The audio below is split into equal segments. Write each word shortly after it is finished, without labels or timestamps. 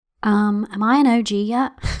Am I an OG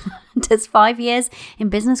yet? Does 5 years in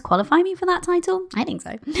business qualify me for that title? I think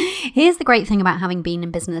so. Here's the great thing about having been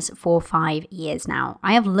in business for 5 years now.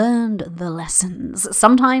 I have learned the lessons.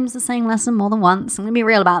 Sometimes the same lesson more than once. I'm going to be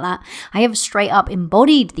real about that. I have straight up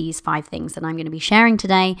embodied these 5 things that I'm going to be sharing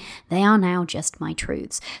today. They are now just my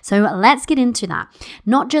truths. So let's get into that.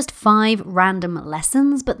 Not just 5 random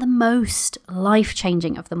lessons, but the most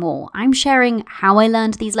life-changing of them all. I'm sharing how I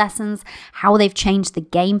learned these lessons, how they've changed the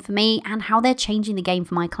game for me, and how they're changing the game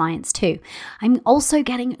for my clients too. I'm also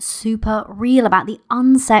getting super real about the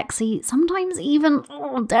unsexy, sometimes even,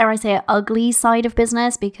 dare I say it, ugly side of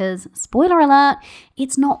business, because spoiler alert,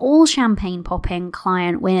 it's not all champagne popping,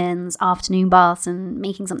 client wins, afternoon baths, and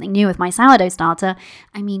making something new with my sourdough starter.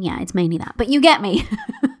 I mean, yeah, it's mainly that, but you get me.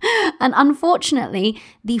 And unfortunately,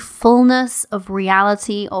 the fullness of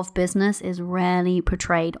reality of business is rarely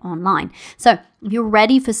portrayed online. So if you're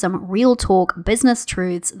ready for some real talk business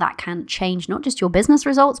truths that can change not just your business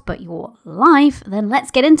results, but your life, then let's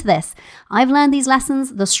get into this. I've learned these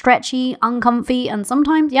lessons the stretchy, uncomfy, and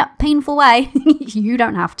sometimes, painful way. You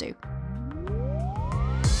don't have to.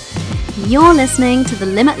 You're listening to the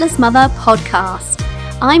Limitless Mother podcast.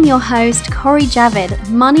 I'm your host, Cori Javid,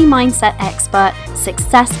 money mindset expert,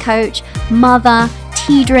 success coach, mother,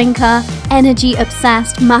 tea drinker, energy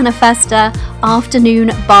obsessed manifester, afternoon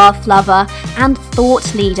bath lover, and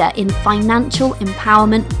thought leader in financial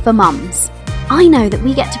empowerment for mums. I know that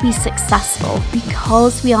we get to be successful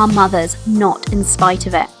because we are mothers, not in spite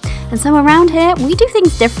of it. And so around here, we do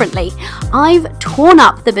things differently. I've torn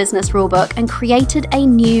up the business rulebook and created a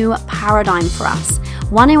new paradigm for us,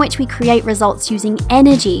 one in which we create results using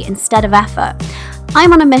energy instead of effort.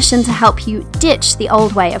 I'm on a mission to help you ditch the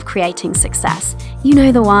old way of creating success. You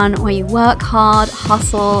know, the one where you work hard,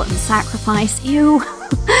 hustle, and sacrifice,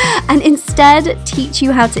 and instead teach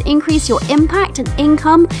you how to increase your impact and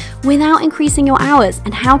income without increasing your hours,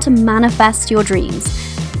 and how to manifest your dreams.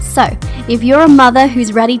 So, if you're a mother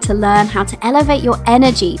who's ready to learn how to elevate your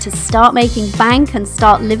energy to start making bank and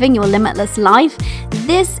start living your limitless life,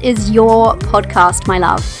 this is your podcast, my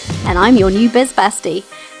love. And I'm your new biz bestie.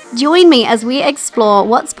 Join me as we explore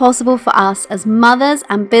what's possible for us as mothers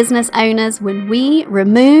and business owners when we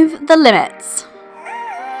remove the limits.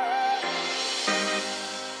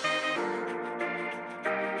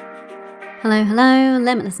 Hello,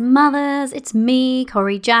 Limitless Mothers. It's me,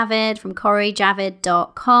 Cori Javid from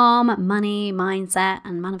CoriJavid.com, money, mindset,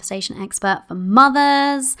 and manifestation expert for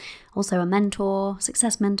mothers. Also a mentor,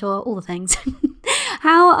 success mentor, all the things.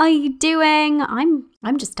 How are you doing?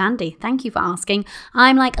 I'm just dandy. Thank you for asking.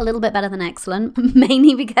 I'm like a little bit better than excellent,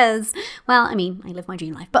 mainly because, I live my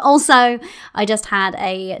dream life. But also, I just had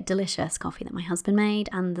a delicious coffee that my husband made,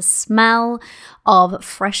 and the smell of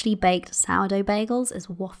freshly baked sourdough bagels is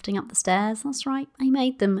wafting up the stairs. That's right, I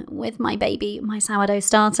made them with my baby, my sourdough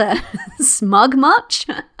starter. Smug much?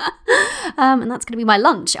 And that's going to be my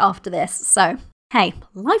lunch after this. So, hey,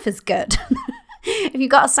 life is good. If you've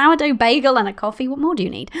got a sourdough bagel and a coffee, what more do you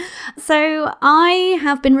need? So I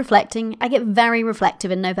have been reflecting. I get very reflective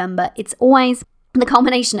in November. It's always the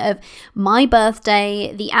culmination of my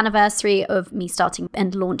birthday, the anniversary of me starting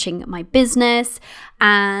and launching my business,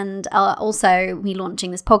 and also me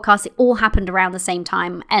launching this podcast. It all happened around the same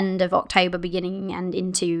time, end of October, beginning and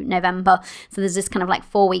into November. So there's this kind of like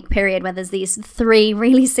 4-week period where there's these 3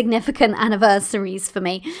 really significant anniversaries for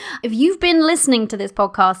me. If you've been listening to this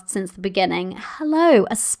podcast since the beginning, hello,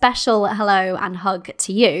 a special hello and hug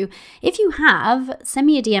to you. If you have, send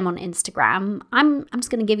me a DM on Instagram. I'm just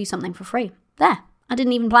going to give you something for free. There. I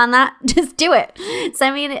didn't even plan that. Just do it.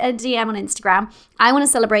 Send me a DM on Instagram. I want to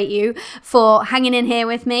celebrate you for hanging in here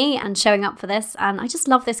with me and showing up for this. And I just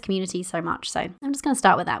love this community so much. So I'm just going to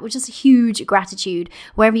start with that, which is a huge gratitude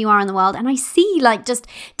wherever you are in the world. And I see like just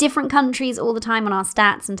different countries all the time on our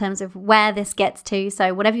stats in terms of where this gets to.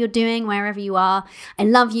 So whatever you're doing, wherever you are, I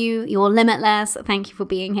love you. You're limitless. Thank you for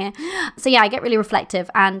being here. So yeah, I get really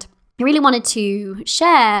reflective, and I really wanted to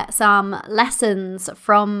share some lessons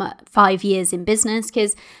from 5 years in business,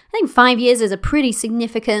 because I think 5 years is a pretty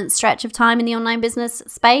significant stretch of time in the online business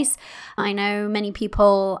space. I know many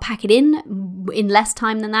people pack it in less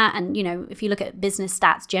time than that. And, if you look at business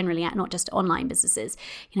stats generally, not just online businesses,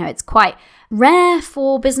 it's quite rare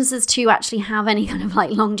for businesses to actually have any kind of like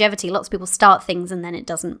longevity. Lots of people start things and then it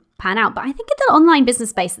doesn't pan out. But I think in the online business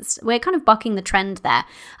space, we're kind of bucking the trend there.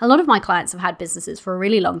 A lot of my clients have had businesses for a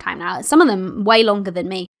really long time now. Some of them way longer than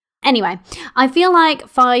me. Anyway, I feel like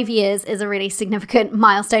 5 years is a really significant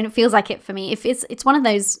milestone. It feels like it for me. If it's one of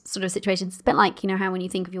those sort of situations, it's a bit like, how when you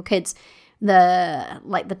think of your kids,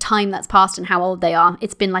 the time that's passed and how old they are.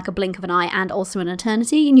 It's been like a blink of an eye and also an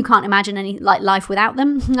eternity, and you can't imagine any like life without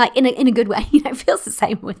them, like in a good way. It feels the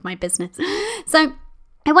same with my business. So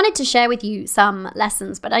I wanted to share with you some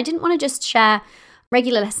lessons, but I didn't want to just share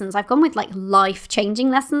regular lessons. I've gone with like life-changing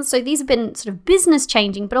lessons. So these have been sort of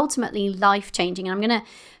business-changing, but ultimately life-changing. And I'm going to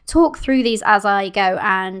talk through these as I go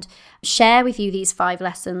and share with you these 5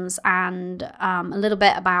 lessons and a little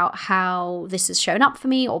bit about how this has shown up for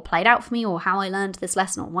me or played out for me, or how I learned this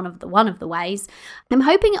lesson, or one of the ways. I'm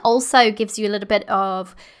hoping it also gives you a little bit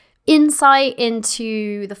of insight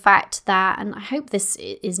into the fact that, and I hope this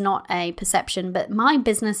is not a perception, but my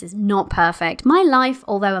business is not perfect. My life,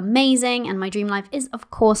 although amazing, and my dream life is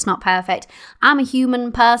of course not perfect. I'm a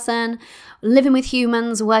human person, living with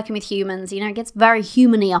humans, working with humans, it gets very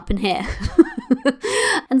human-y up in here.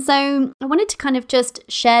 And so I wanted to kind of just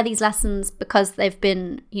share these lessons because they've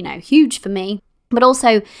been, huge for me. But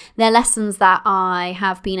also they're lessons that I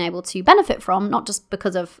have been able to benefit from, not just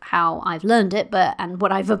because of how I've learned it, and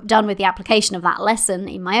what I've done with the application of that lesson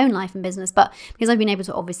in my own life and business, but because I've been able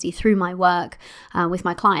to, obviously through my work with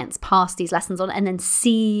my clients, pass these lessons on and then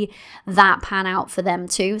see that pan out for them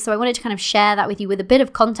too. So I wanted to kind of share that with you with a bit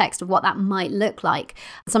of context of what that might look like.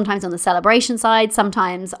 Sometimes on the celebration side,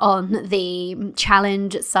 sometimes on the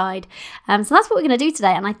challenge side. So that's what we're going to do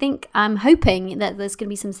today. And I think I'm hoping that there's going to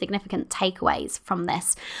be some significant takeaways from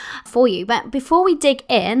this for you. But before we dig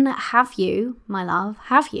in, have you, my love,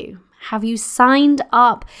 have you signed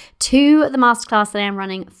up to the masterclass that I am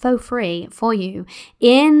running for free for you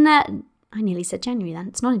in, I nearly said January then,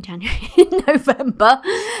 it's not in January, in November.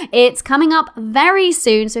 It's coming up very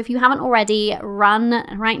soon. So if you haven't already, run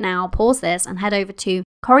right now, pause this and head over to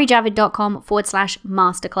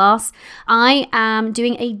CoriJavid.com/masterclass. I am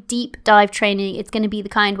doing a deep dive training. It's going to be the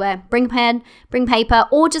kind where bring a pen, bring paper,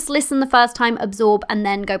 or just listen the first time, absorb, and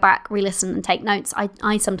then go back, re-listen and take notes.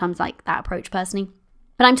 I sometimes like that approach personally.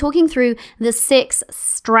 But I'm talking through the 6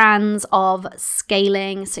 strands of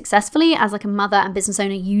scaling successfully as like a mother and business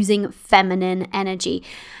owner using feminine energy.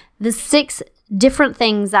 The 6 different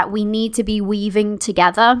things that we need to be weaving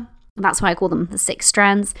together. That's why I call them the 6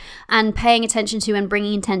 strands, and paying attention to and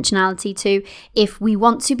bringing intentionality to if we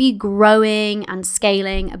want to be growing and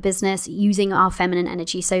scaling a business using our feminine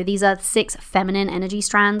energy. So these are 6 feminine energy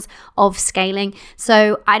strands of scaling.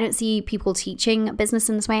 So I don't see people teaching business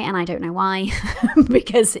in this way, and I don't know why,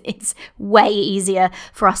 because it's way easier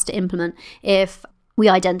for us to implement if we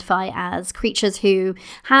identify as creatures who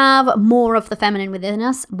have more of the feminine within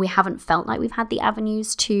us. We haven't felt like we've had the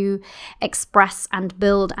avenues to express and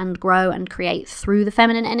build and grow and create through the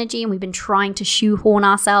feminine energy. And we've been trying to shoehorn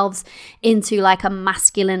ourselves into like a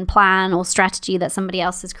masculine plan or strategy that somebody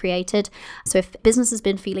else has created. So if business has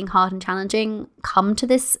been feeling hard and challenging, come to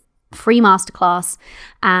this free masterclass,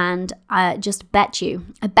 and I bet you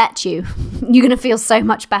you're going to feel so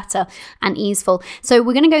much better and easeful. So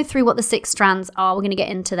we're going to go through what the 6 strands are. We're going to get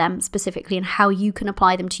into them specifically and how you can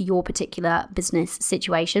apply them to your particular business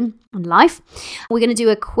situation and life. We're going to do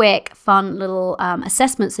a quick, fun little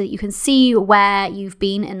assessment so that you can see where you've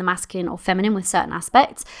been in the masculine or feminine with certain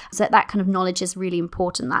aspects. So that kind of knowledge is really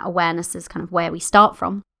important. That awareness is kind of where we start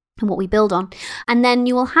from and what we build on. And then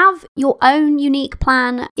you will have your own unique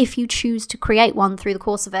plan if you choose to create one through the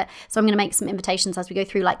course of it. So I'm going to make some invitations as we go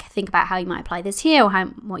through, like think about how you might apply this here or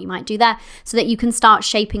what you might do there, so that you can start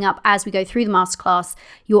shaping up as we go through the masterclass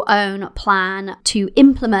your own plan to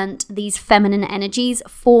implement these feminine energies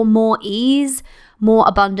for more ease, more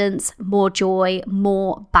abundance, more joy,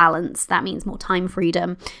 more balance. That means more time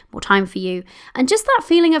freedom, more time for you. And just that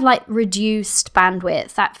feeling of like reduced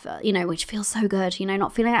bandwidth, that, which feels so good,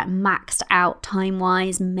 not feeling like maxed out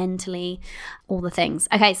time-wise, mentally, all the things.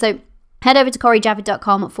 Okay, so head over to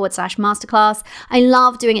CoriJavid.com/masterclass. I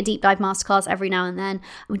love doing a deep dive masterclass every now and then.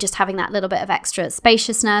 We're just having that little bit of extra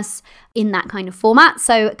spaciousness in that kind of format.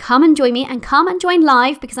 So come and join me, and come and join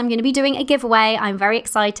live, because I'm going to be doing a giveaway. I'm very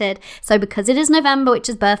excited. So because it is November, which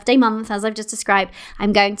is birthday month, as I've just described,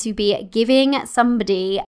 I'm going to be giving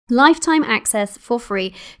somebody lifetime access for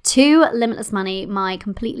free to Limitless Money, my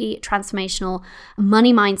completely transformational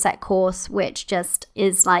money mindset course, which just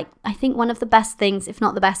is like, I think one of the best things, if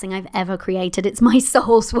not the best thing I've ever created. It's my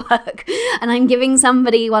soul's work, and I'm giving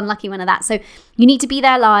somebody one lucky winner that. So you need to be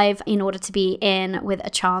there live in order to be in with a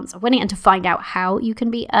chance of winning and to find out how you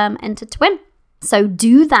can be entered to win. So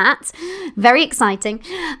do that. Very exciting.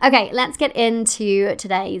 Okay, let's get into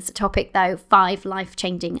today's topic though. 5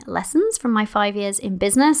 life-changing lessons from my 5 years in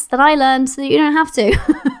business that I learned so that you don't have to.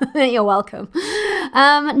 You're welcome.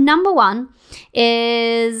 Number 1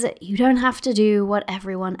 is you don't have to do what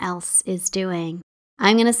everyone else is doing.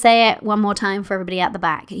 I'm going to say it one more time for everybody at the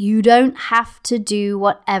back. You don't have to do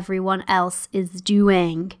what everyone else is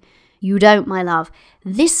doing. You don't, my love.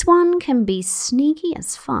 This one can be sneaky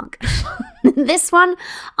as fuck. This one,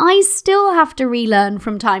 I still have to relearn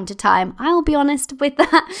from time to time. I'll be honest with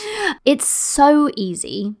that. It's so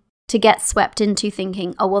easy to get swept into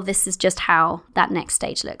thinking, oh, well, this is just how that next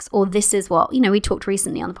stage looks. Or this is what, we talked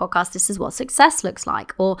recently on the podcast, this is what success looks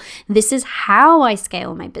like. Or this is how I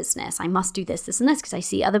scale my business. I must do this, and this because I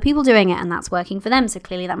see other people doing it and that's working for them. So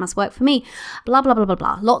clearly that must work for me. Blah, blah, blah, blah,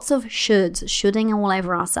 blah. Lots of shoulding all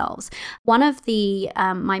over ourselves. One of the,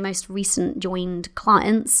 my most recent joined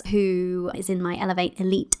clients who is in my Elevate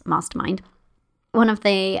Elite Mastermind, one of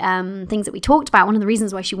the things that we talked about, one of the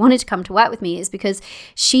reasons why she wanted to come to work with me is because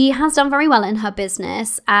she has done very well in her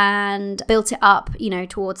business and built it up,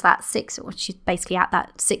 towards that she's basically at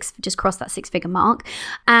that just crossed that 6-figure mark.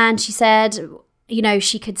 And she said,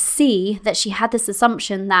 she could see that she had this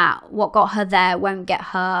assumption that what got her there won't get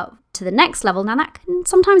her to the next level. Now that can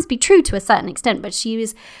sometimes be true to a certain extent, but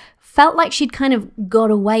felt like she'd kind of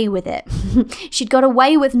got away with it. She'd got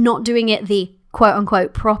away with not doing it the quote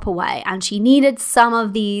unquote proper way, and she needed some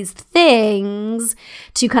of these things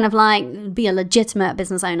to kind of like be a legitimate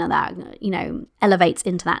business owner that elevates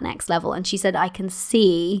into that next level. And she said, I can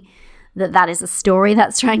see that is a story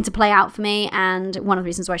that's trying to play out for me, and one of the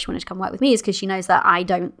reasons why she wanted to come work with me is because she knows that I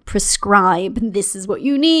don't prescribe this is what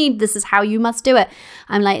you need, this is how you must do it.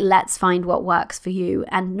 I'm like, let's find what works for you,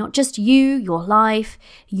 and not just you, your life,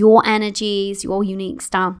 your energies, your unique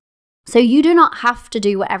style. So you do not have to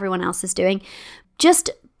do what everyone else is doing. Just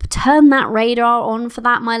turn that radar on for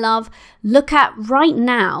that, my love. Look at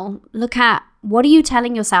what are you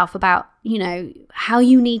telling yourself about, how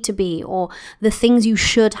you need to be, or the things you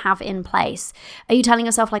should have in place. Are you telling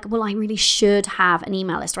yourself like, well, I really should have an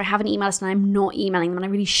email list, or I have an email list and I'm not emailing them and I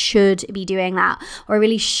really should be doing that, or I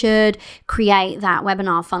really should create that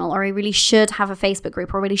webinar funnel, or I really should have a Facebook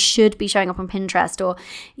group, or I really should be showing up on Pinterest, or,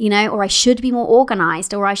 or I should be more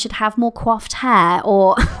organized, or I should have more coiffed hair,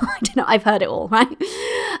 or I don't know, I've heard it all, right?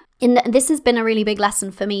 And this has been a really big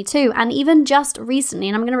lesson for me too. And even just recently,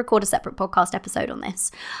 and I'm going to record a separate podcast episode on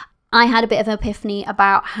this, I had a bit of an epiphany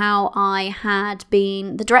about how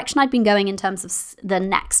the direction I'd been going in terms of the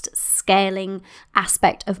next scaling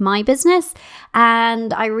aspect of my business.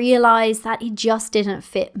 And I realized that it just didn't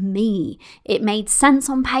fit me. It made sense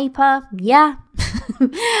on paper, yeah.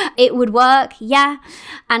 It would work, yeah,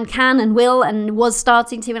 and can and will and was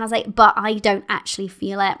starting to. And I was like, but I don't actually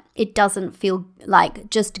feel it. It doesn't feel like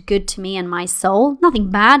just good to me and my soul. Nothing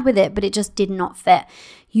bad with it, but it just did not fit.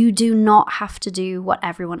 You do not have to do what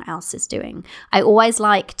everyone else is doing. I always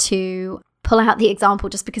like to pull out the example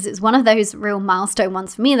just because it's one of those real milestone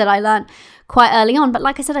ones for me that I learned quite early on. But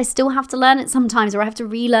like I said, I still have to learn it sometimes, or I have to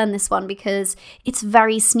relearn this one because it's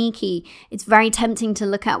very sneaky. It's very tempting to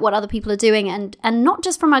look at what other people are doing, and not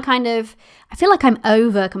just from a kind of, I feel like I'm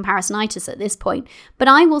over comparisonitis at this point, but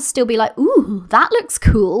I will still be like, ooh, that looks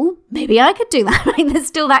cool. Maybe I could do that. Right? There's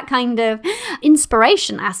still that kind of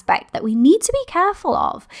inspiration aspect that we need to be careful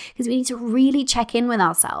of, because we need to really check in with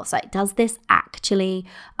ourselves. Like, does this actually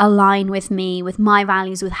align with me, with my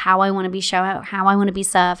values, with how I want to be showing, how I want to be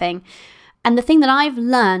serving? And the thing that I've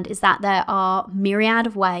learned is that there are myriad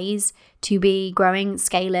of ways to be growing,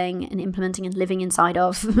 scaling, and implementing and living inside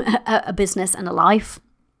of a business and a life.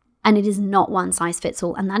 And it is not one size fits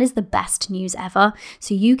all. And that is the best news ever.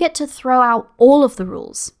 So you get to throw out all of the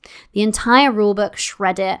rules, the entire rule book,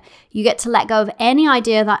 shred it. You get to let go of any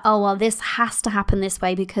idea that, oh, well, this has to happen this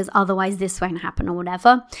way because otherwise this won't happen, or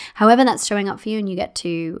whatever. However that's showing up for you, and you get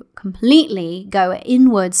to completely go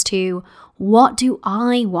inwards to, what do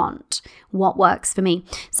I want? What works for me?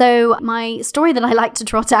 So my story that I like to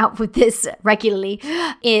trot out with this regularly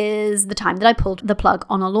is the time that I pulled the plug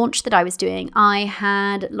on a launch that I was doing. I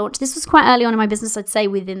had launched, this was quite early on in my business, I'd say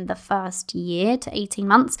within the first year to 18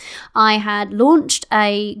 months, I had launched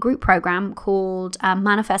a group program called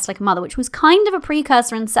Manifest Like a Mother, which was kind of a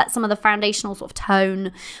precursor and set some of the foundational sort of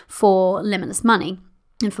tone for Limitless Money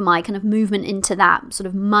and for my kind of movement into that sort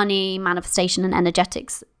of money, manifestation, and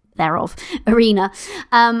energetics thereof arena.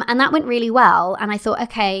 And that went really well. And I thought,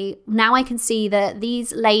 okay, now I can see that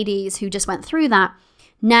these ladies who just went through that,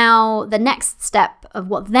 now the next step of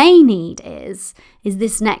what they need is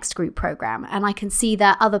this next group program. And I can see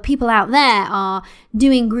that other people out there are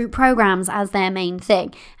doing group programs as their main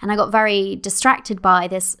thing. And I got very distracted by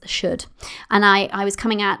this should. And I was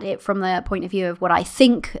coming at it from the point of view of what I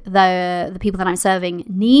think the people that I'm serving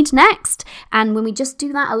need next. And when we just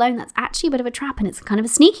do that alone, that's actually a bit of a trap. And it's kind of a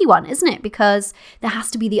sneaky one, isn't it? Because there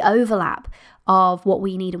has to be the overlap of what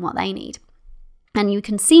we need and what they need. And you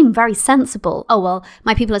can seem very sensible. Oh, well,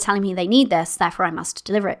 my people are telling me they need this, therefore I must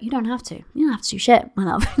deliver it. You don't have to. You don't have to do shit, my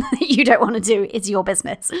love. You don't want to do. It's your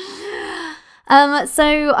business.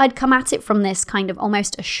 So I'd come at it from this kind of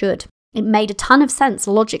almost a should. It made a ton of sense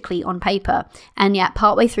logically on paper, and yet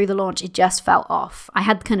partway through the launch, it just felt off. I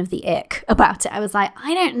had kind of the ick about it. I was like,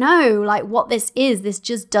 I don't know, like what this is. This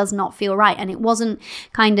just does not feel right. And it wasn't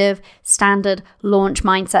kind of standard launch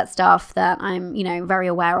mindset stuff that I'm, very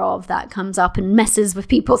aware of that comes up and messes with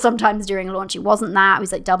people sometimes during a launch. It wasn't that. I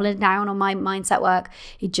was like doubling down on my mindset work.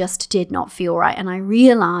 It just did not feel right. And I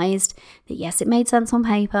realized that yes, it made sense on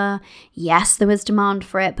paper. Yes, there was demand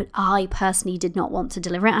for it, but I personally did not want to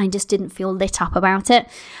deliver it. I just didn't feel lit up about it.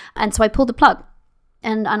 And so I pulled the plug.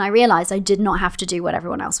 And I realized I did not have to do what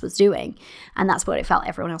everyone else was doing. And that's what it felt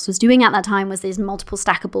everyone else was doing at that time, was these multiple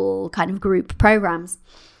stackable kind of group programs.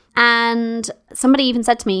 And somebody even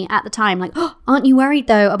said to me at the time, like, oh, aren't you worried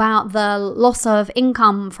though about the loss of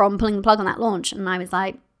income from pulling the plug on that launch? And I was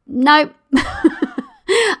like, nope.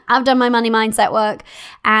 I've done my money mindset work.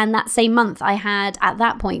 And that same month I had, at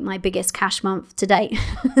that point, my biggest cash month to date.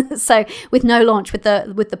 So with no launch, with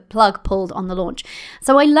the plug pulled on the launch.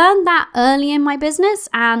 So I learned that early in my business,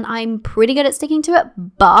 and I'm pretty good at sticking to it.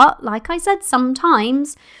 But like I said,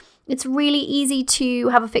 sometimes it's really easy to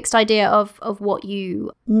have a fixed idea of what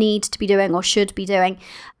you need to be doing or should be doing.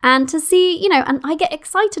 And to see, and I get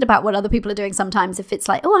excited about what other people are doing sometimes if it's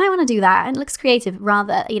like, oh, I want to do that. And it looks creative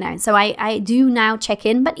rather, So I do now check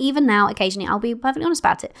in, but even now, occasionally, I'll be perfectly honest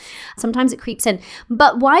about it. Sometimes it creeps in.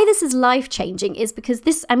 But why this is life-changing is because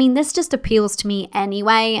this just appeals to me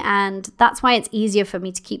anyway. And that's why it's easier for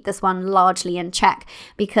me to keep this one largely in check,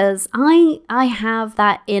 because I have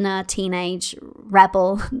that inner teenage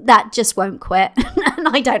rebel that just won't quit. And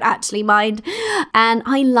I don't actually mind. And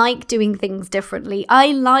I like doing things differently. I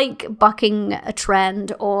like bucking a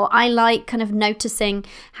trend, or I like kind of noticing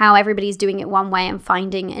how everybody's doing it one way and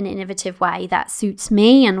finding an innovative way that suits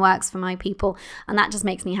me and works for my people. And that just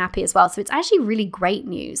makes me happy as well. So it's actually really great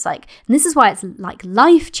news. And this is why it's like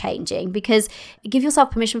life-changing, because give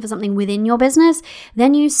yourself permission for something within your business,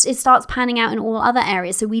 then it starts panning out in all other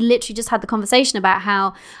areas. So we literally just had the conversation about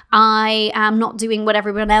how I am not doing what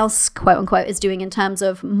everyone else, quote unquote, is doing in terms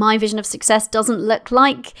of my vision of success doesn't look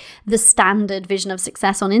like the standard vision of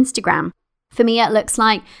success on Instagram. For me, it looks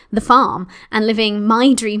like the farm and living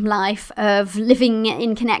my dream life of living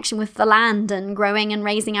in connection with the land and growing and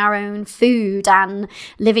raising our own food and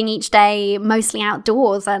living each day mostly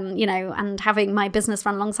outdoors and, and having my business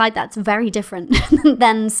run alongside. That's very different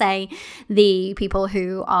than, say, the people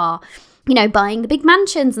who are, buying the big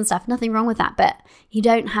mansions and stuff. Nothing wrong with that, but you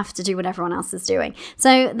don't have to do what everyone else is doing.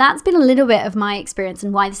 So that's been a little bit of my experience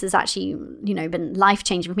and why this has actually, been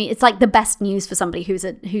life-changing for me. It's like the best news for somebody who's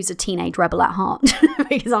a teenage rebel at heart,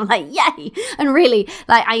 because I'm like, yay. And really,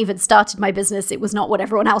 like, I even started my business. It was not what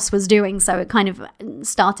everyone else was doing. So it kind of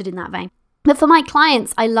started in that vein. But for my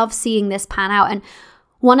clients, I love seeing this pan out. And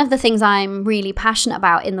one of the things I'm really passionate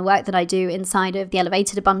about in the work that I do inside of the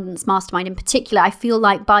Elevated Abundance Mastermind in particular, I feel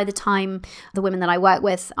like by the time the women that I work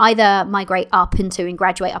with either migrate up into and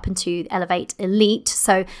graduate up into Elevate Elite,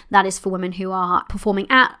 so that is for women who are performing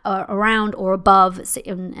at or around or above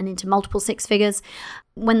and into multiple six figures.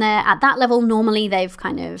 When they're at that level, normally they've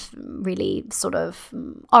kind of really sort of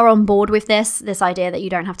are on board with this idea that you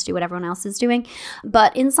don't have to do what everyone else is doing.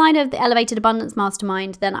 But inside of the Elevated Abundance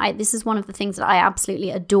Mastermind, then this is one of the things that I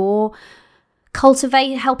absolutely adore.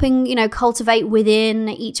 Helping cultivate within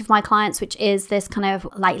each of my clients, which is this kind of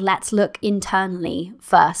like, let's look internally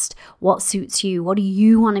first. What suits you? What do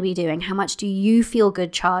you want to be doing? How much do you feel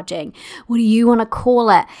good charging? What do you want to call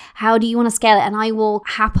it? How do you want to scale it? And I will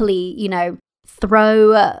happily,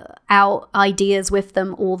 throw out ideas with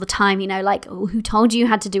them all the time, like, oh, who told you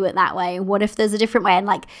had to do it that way? What if there's a different way? And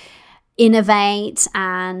like innovate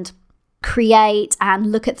and create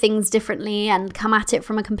and look at things differently and come at it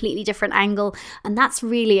from a completely different angle. And that's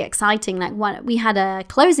really exciting. Like we had a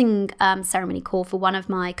closing ceremony call for one of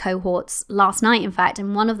my cohorts last night, in fact,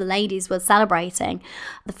 and one of the ladies was celebrating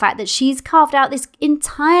the fact that she's carved out this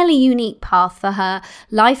entirely unique path for her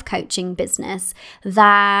life coaching business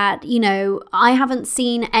that, I haven't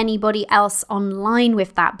seen anybody else online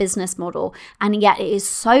with that business model. And yet it is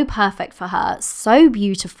so perfect for her, so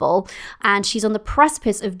beautiful. And she's on the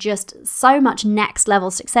precipice of just so much next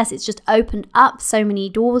level success. It's just opened up so many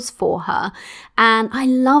doors for her. And I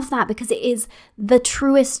love that because it is the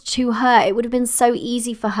truest to her. It would have been so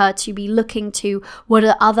easy for her to be looking to what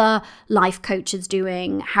are other life coaches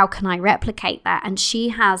doing? How can I replicate that? And she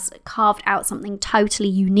has carved out something totally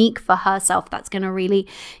unique for herself that's going to really,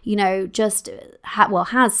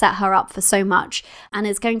 has set her up for so much and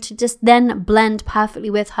is going to just then blend perfectly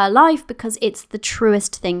with her life because it's the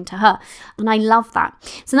truest thing to her. And I love that.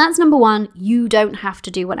 So that's number one. You don't have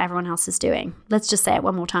to do what everyone else is doing. Let's just say it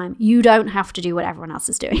one more time. You don't have to do what everyone else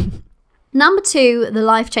is doing. Number two, the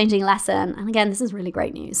life-changing lesson, and again, this is really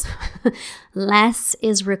great news. Less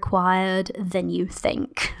is required than you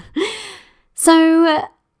think. So,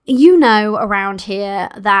 around here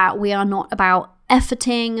that we are not about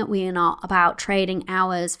efforting, we are not about trading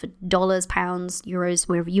hours for dollars, pounds, euros,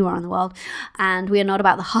 wherever you are in the world, and we are not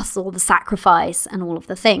about the hustle, the sacrifice, and all of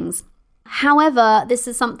the things. However, this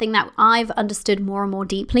is something that I've understood more and more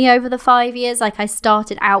deeply over the 5 years. Like I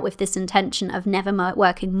started out with this intention of never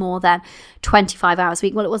working more than 25 hours a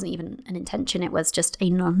week. Well, it wasn't even an intention. It was just a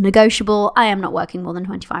non-negotiable. I am not working more than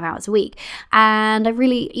 25 hours a week. And I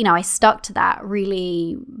really, I stuck to that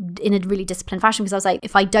really in a really disciplined fashion because I was like,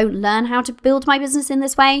 if I don't learn how to build my business in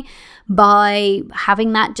this way by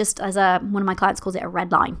having that just as one of my clients calls it a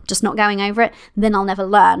red line, just not going over it, then I'll never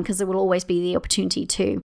learn because there will always be the opportunity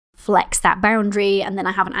to flex that boundary, and then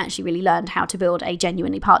I haven't actually really learned how to build a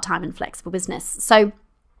genuinely part-time and flexible business. So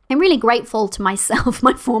I'm really grateful to myself,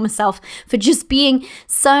 my former self, for just being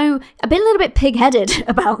a little bit pig-headed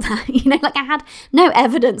about that. Like I had no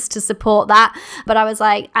evidence to support that, but I was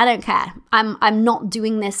like, I don't care. I'm not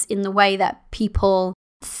doing this in the way that people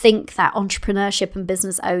think that entrepreneurship and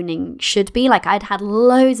business owning should be. Like I'd had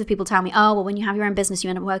loads of people tell me, oh, well, when you have your own business,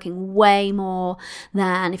 you end up working way more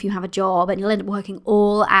than if you have a job and you'll end up working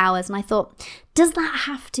all hours. And I thought, does that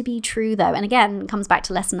have to be true though? And again, it comes back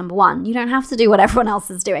to lesson number one. You don't have to do what everyone else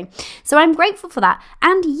is doing. So I'm grateful for that.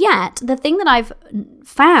 And yet the thing that I've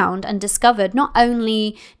found and discovered, not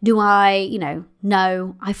only do I,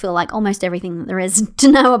 know, I feel like almost everything that there is to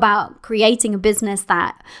know about creating a business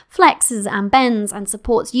that flexes and bends and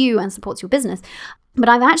supports you and supports your business, but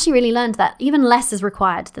I've actually really learned that even less is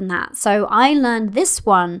required than that. So I learned this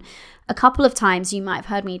one a couple of times. You might have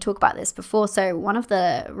heard me talk about this before. So one of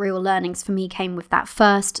the real learnings for me came with that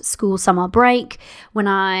first school summer break when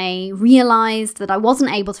I realized that I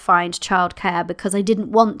wasn't able to find childcare because I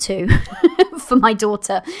didn't want to for my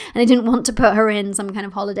daughter, and I didn't want to put her in some kind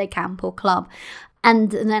of holiday camp or club.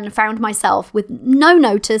 And then found myself with no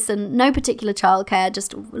notice and no particular childcare,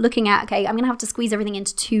 just looking at, okay, I'm going to have to squeeze everything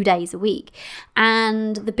into 2 days a week.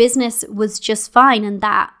 And the business was just fine. And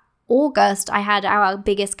that August, I had our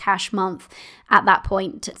biggest cash month at that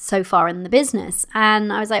point so far in the business.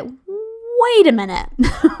 And I was like, wait a minute.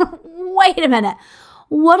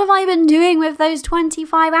 What have I been doing with those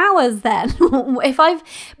 25 hours then? If I've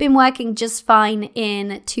been working just fine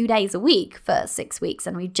in 2 days a week for 6 weeks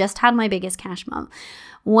and we've just had my biggest cash month,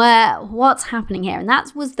 what's happening here? And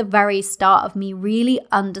that was the very start of me really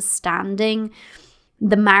understanding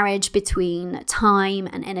the marriage between time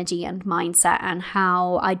and energy and mindset, and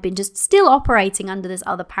how I'd been just still operating under this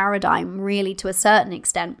other paradigm really to a certain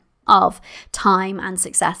extent of time and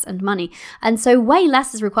success and money. And so way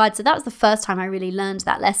less is required. So that was the first time I really learned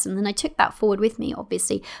that lesson. And I took that forward with me,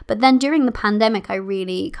 obviously. But then during the pandemic, I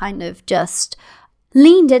really kind of just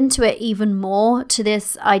leaned into it even more, to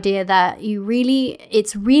this idea that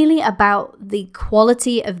it's really about the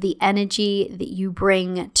quality of the energy that you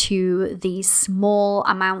bring to the small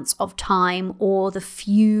amounts of time or the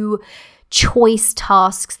few choice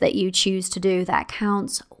tasks that you choose to do that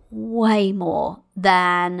counts way more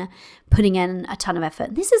than putting in a ton of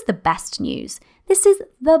effort. This is the best news. This is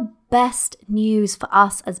the best news for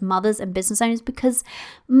us as mothers and business owners, because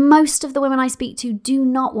most of the women I speak to do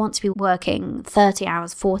not want to be working 30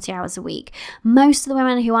 hours, 40 hours a week. Most of the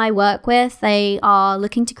women who I work with, they are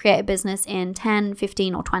looking to create a business in 10,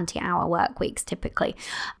 15 or 20-hour work weeks typically.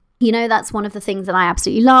 That's one of the things that I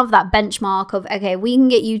absolutely love, that benchmark of, okay, we can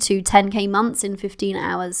get you to 10K months in 15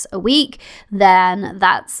 hours a week, then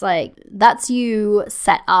that's you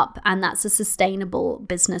set up, and that's a sustainable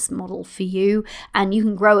business model for you. And you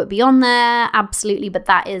can grow it beyond there, absolutely, but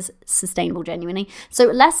that is sustainable genuinely. So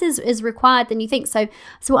less is required than you think. So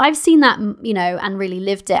I've seen that, and really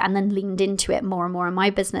lived it and then leaned into it more and more in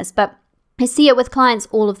my business. But I see it with clients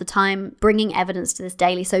all of the time, bringing evidence to this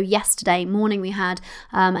daily. So yesterday morning we had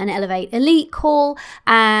an Elevate Elite call,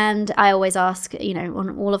 and I always ask,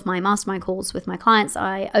 on all of my mastermind calls with my clients,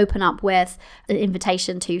 I open up with an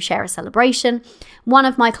invitation to share a celebration. One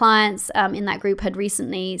of my clients in that group had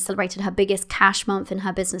recently celebrated her biggest cash month in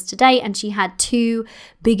her business to date, and she had 2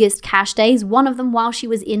 biggest cash days. One of them while she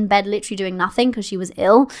was in bed literally doing nothing because she was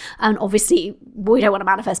ill. And obviously we don't want to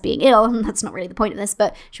manifest being ill, and that's not really the point of this,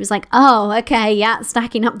 but she was like, oh, okay, yeah,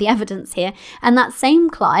 stacking up the evidence here. And that same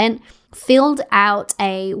client filled out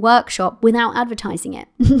a workshop without advertising it.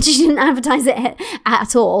 She didn't advertise it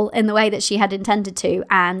at all in the way that she had intended to,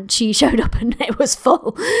 and she showed up and it was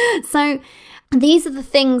full. So these are the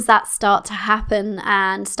things that start to happen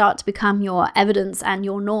and start to become your evidence and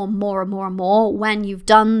your norm more and more and more when you've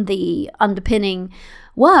done the underpinning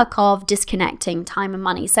work of disconnecting time and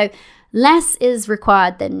money. So less is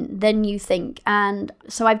required than you think. And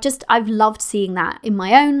so I've loved seeing that in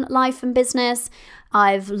my own life and business.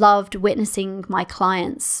 I've loved witnessing my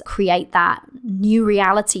clients create that new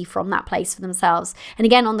reality from that place for themselves. And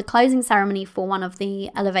again, on the closing ceremony for one of the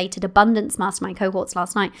Elevated Abundance Mastermind cohorts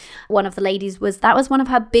last night, one of the ladies that was one of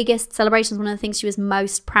her biggest celebrations, one of the things she was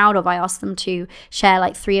most proud of. I asked them to share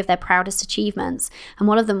like 3 of their proudest achievements. And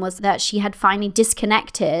one of them was that she had finally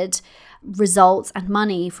disconnected results and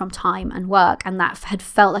money from time and work, and that had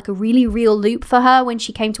felt like a really real loop for her. When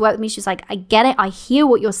she came to work with me, she's like, I get it, I hear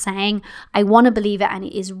what you're saying, I want to believe it, and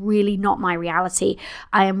it is really not my reality.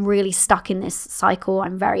 I am really stuck in this cycle,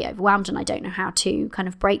 I'm very overwhelmed, and I don't know how to kind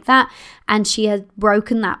of break that. And she had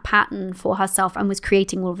broken that pattern for herself and was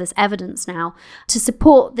creating all of this evidence now to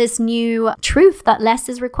support this new truth that less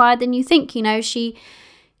is required than you think. She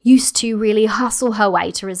used to really hustle her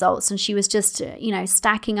way to results, and she was just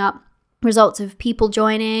stacking up results of people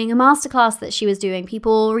joining a masterclass that she was doing,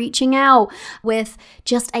 people reaching out with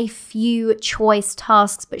just a few choice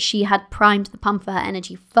tasks, but she had primed the pump for her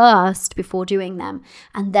energy first before doing them,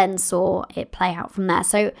 and then saw it play out from there.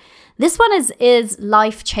 So this one is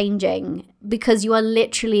life-changing because you are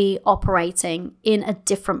literally operating in a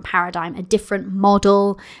different paradigm, a different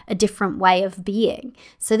model, a different way of being.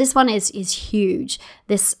 So this one is huge.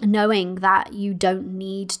 This knowing that you don't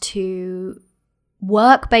need to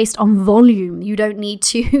work based on volume. You don't need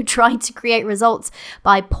to try to create results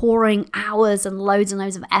by pouring hours and loads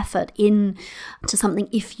of effort into something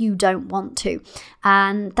if you don't want to.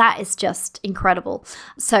 And that is just incredible.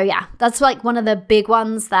 So yeah, that's like one of the big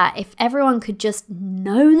ones that if everyone could just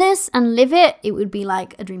know this and live it, it would be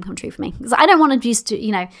like a dream come true for me. Because I don't want to just,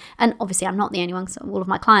 and obviously I'm not the only one, so all of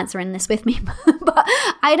my clients are in this with me, but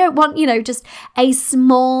I don't want, just a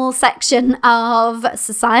small section of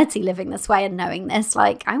society living this way and knowing this.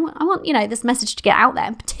 Like I want this message to get out there,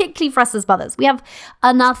 and particularly for us as mothers. We have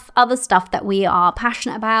enough other stuff that we are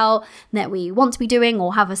passionate about, that we want to be doing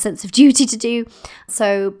or have a sense of duty to do.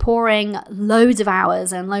 So pouring loads of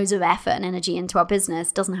hours and loads of effort and energy into our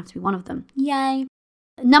business doesn't have to be one of them. Yay.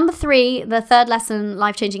 Number 3, the third lesson,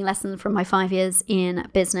 life-changing lesson from my 5 years in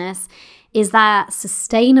business, is that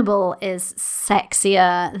sustainable is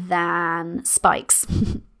sexier than spikes.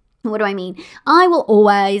 What do I mean? I will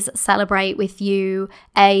always celebrate with you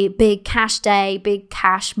a big cash day, big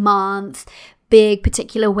cash month, big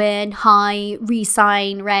particular win, high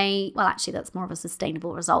re-sign rate. Well, actually, that's more of a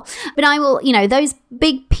sustainable result. But I will, those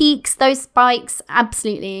big peaks, those spikes,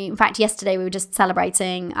 absolutely. In fact, yesterday we were just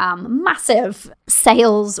celebrating massive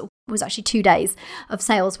sales. It was actually 2 days of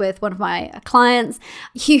sales with one of my clients,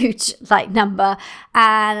 huge number.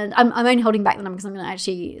 And I'm only holding back the number because I'm going to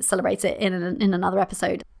actually celebrate it in another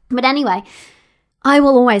episode. But anyway, I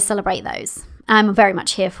will always celebrate those. I'm very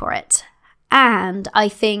much here for it. And I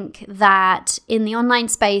think that in the online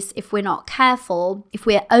space, if we're not careful, if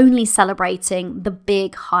we're only celebrating the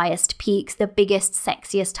big, highest peaks, the biggest,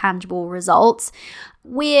 sexiest, tangible results,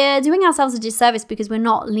 we're doing ourselves a disservice because we're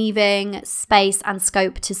not leaving space and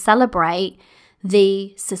scope to celebrate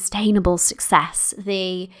the sustainable success,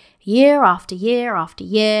 the year after year after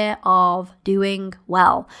year of doing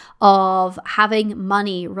well, of having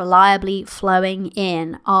money reliably flowing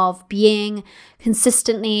in, of being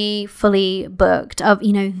consistently fully booked, of,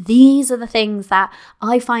 these are the things that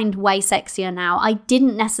I find way sexier now. I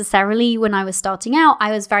didn't necessarily when I was starting out.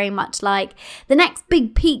 I was very much like the next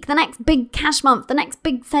big peak, the next big cash month, the next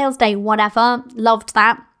big sales day, whatever. Loved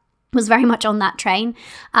that. was very much on that train.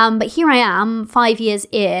 But here I am, 5 years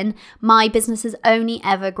in, my business has only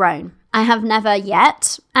ever grown. I have never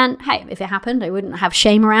yet, and hey, if it happened, I wouldn't have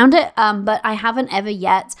shame around it, but I haven't ever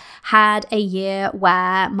yet had a year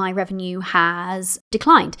where my revenue has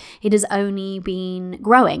declined. It has only been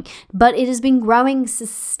growing, but it has been growing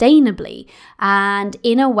sustainably and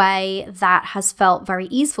in a way that has felt very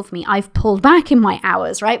easeful for me. I've pulled back in my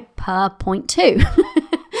hours, right, per 0.2.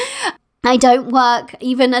 I don't work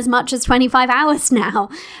even as much as 25 hours now.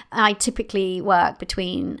 I typically work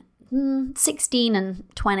between 16 and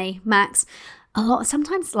 20 max. A lot.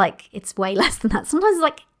 Sometimes like it's way less than that. Sometimes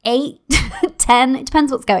like 8, 10. It depends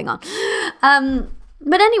what's going on.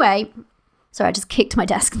 But anyway, sorry, I just kicked my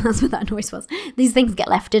desk and that's what that noise was. These things get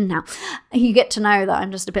left in now. You get to know that I'm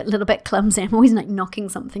just a little bit clumsy. I'm always like knocking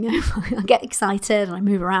something over. I get excited and I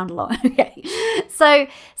move around a lot. Okay. So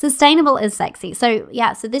sustainable is sexy. So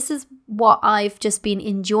yeah, so this is what I've just been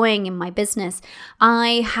enjoying in my business.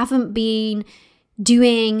 I haven't been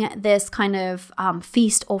doing this kind of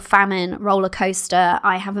feast or famine roller coaster.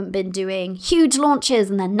 I haven't been doing huge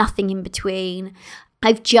launches and then nothing in between.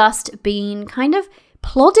 I've just been kind of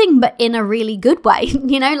plodding, but in a really good way,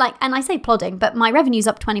 and I say plodding, but my revenue's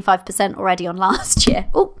up 25% already on last year.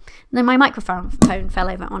 Oh, then my microphone fell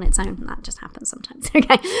over on its own. That just happens sometimes.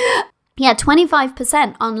 Okay. Yeah,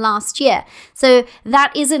 25% on last year. So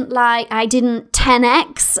that isn't like I didn't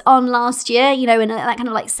 10x on last year, in that kind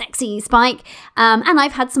of like sexy spike. And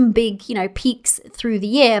I've had some big, peaks through the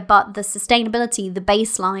year, but the sustainability, the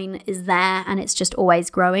baseline is there and it's just always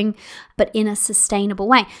growing, but in a sustainable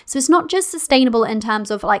way. So it's not just sustainable in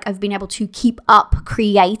terms of like I've been able to keep up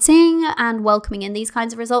creating and welcoming in these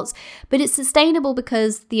kinds of results, but it's sustainable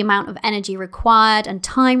because the amount of energy required and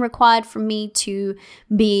time required from me to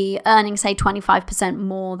be earning, say, 25%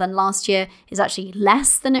 more than last year is actually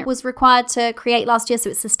less than it was required to create last year. So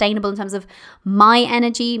it's sustainable in terms of my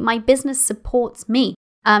energy. My business supports me,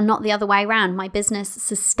 not the other way around. My business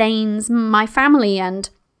sustains my family and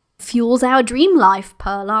fuels our dream life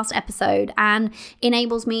per last episode and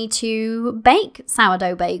enables me to bake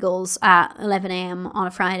sourdough bagels at 11 a.m. on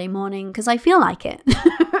a Friday morning because I feel like it,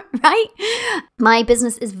 right? My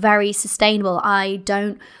business is very sustainable. I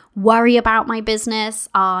don't worry about my business.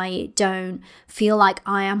 I don't feel like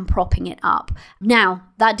I am propping it up. Now,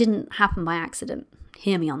 that didn't happen by accident.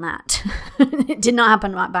 Hear me on that. It did not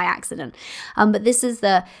happen by accident. But this is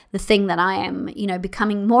the thing that I am,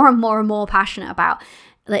 becoming more and more and more passionate about.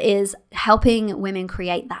 That is helping women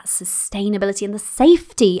create that sustainability and the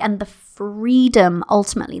safety and the freedom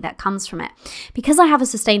ultimately that comes from it. Because I have a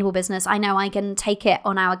sustainable business, I know I can take it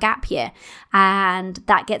on our gap year and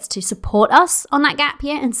that gets to support us on that gap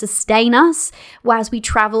year and sustain us as we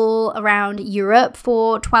travel around Europe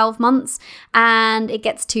for 12 months. And it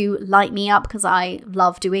gets to light me up because I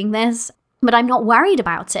love doing this. But I'm not worried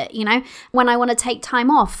about it, When I want to take time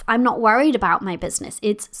off, I'm not worried about my business.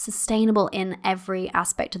 It's sustainable in every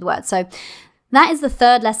aspect of the word. So that is the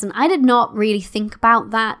third lesson. I did not really think about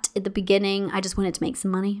that at the beginning. I just wanted to make some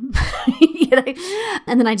money,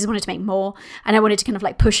 and then I just wanted to make more. And I wanted to kind of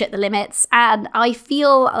like push at the limits. And I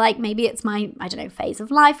feel like maybe it's my, phase of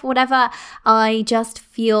life or whatever. I just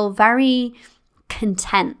feel very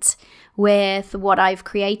content with what I've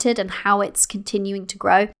created and how it's continuing to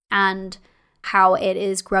grow and how it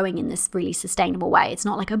is growing in this really sustainable way. It's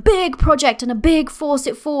not like a big project and a big force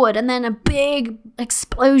it forward and then a big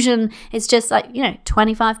explosion. It's just like,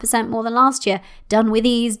 25% more than last year. Done with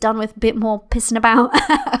ease, done with a bit more pissing about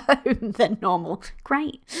than normal.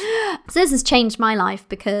 Great. So this has changed my life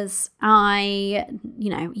because I,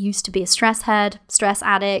 used to be a stress head, stress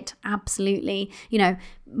addict, absolutely,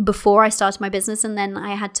 before I started my business. And then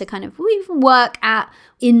I had to kind of even work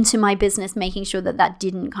into my business, making sure that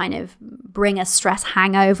didn't kind of bring a stress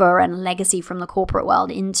hangover and legacy from the corporate world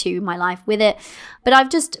into my life with it. But I've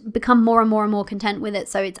just become more and more and more content with it.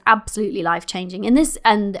 So it's absolutely life-changing.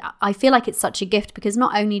 And I feel like it's such a gift because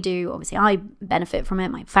not only do obviously I benefit from it,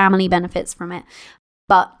 my family benefits from it,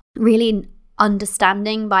 but really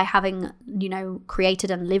understanding by having, created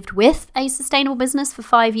and lived with a sustainable business for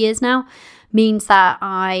 5 years now means that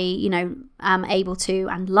I, am able to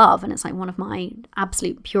and love, and it's like one of my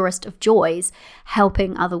absolute purest of joys,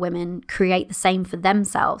 helping other women create the same for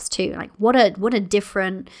themselves too. Like what a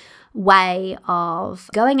different way of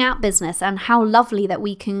going out business, and how lovely that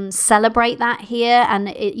we can celebrate that here. And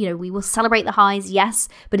it, we will celebrate the highs, yes,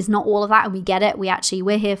 but it's not all of that, and we get it.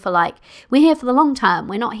 We're here for the long term.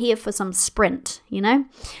 We're not here for some sprint, and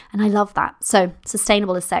I love that. So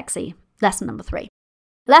sustainable is sexy. Lesson number 3.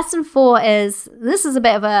 Lesson 4 is, this is a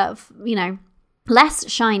bit of a, less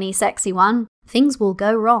shiny, sexy one. Things will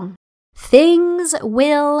go wrong. Things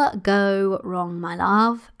will go wrong, my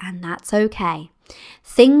love, and that's okay.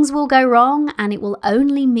 Things will go wrong and it will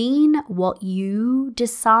only mean what you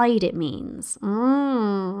decide it means.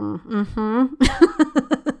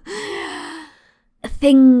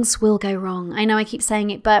 Things will go wrong. I know I keep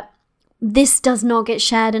saying it, but this does not get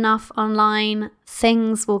shared enough online.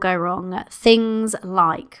 Things will go wrong. Things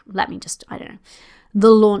like, I don't know,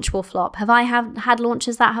 the launch will flop. Have I had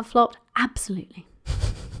launches that have flopped? Absolutely.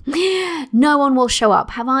 No one will show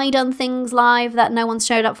up. Have I done things live that no one's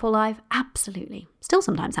showed up for live? Absolutely. Still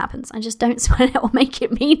sometimes happens. I just don't sweat it or make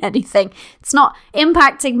it mean anything. It's not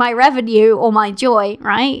impacting my revenue or my joy,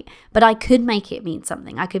 right? But I could make it mean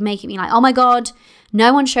something. I could make it mean like, oh my God,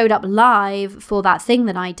 no one showed up live for that thing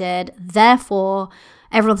that I did. Therefore,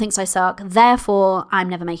 everyone thinks I suck. Therefore, I'm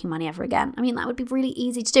never making money ever again. I mean, that would be really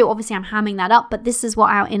easy to do. Obviously, I'm hamming that up, but this is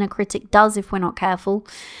what our inner critic does if we're not careful.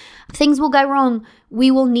 Things will go wrong.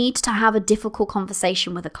 We will need to have a difficult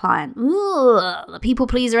conversation with a client. Ooh, the people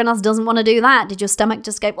pleaser in us doesn't want to do that. Did your stomach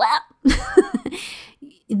just go, blah?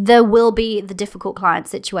 There will be the difficult client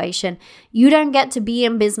situation. You don't get to be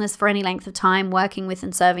in business for any length of time working with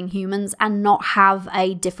and serving humans and not have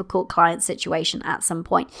a difficult client situation at some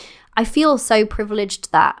point. I feel so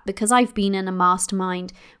privileged that because I've been in a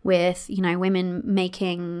mastermind with, women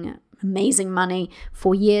making amazing money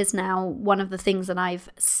for years now. One of the things that I've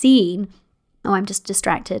seen, I'm just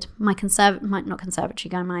distracted. My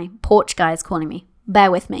porch guy is calling me. Bear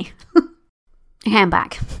with me. Okay, I'm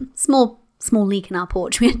back. Small leak in our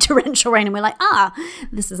porch. We had torrential rain and we're like,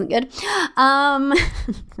 this isn't good.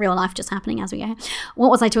 Real life just happening as we go. What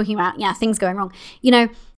was I talking about? Yeah, things going wrong.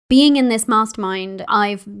 Being in this mastermind,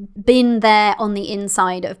 I've been there on the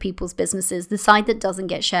inside of people's businesses, the side that doesn't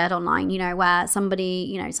get shared online, where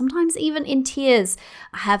somebody, sometimes even in tears,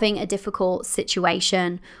 having a difficult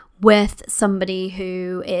situation with somebody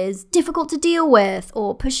who is difficult to deal with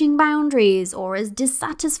or pushing boundaries or is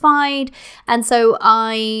dissatisfied. And so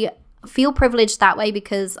I feel privileged that way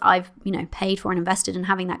because I've, paid for and invested in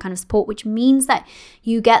having that kind of support, which means that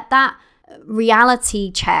you get that reality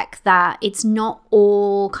check that it's not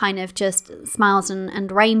all kind of just smiles and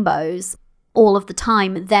rainbows all of the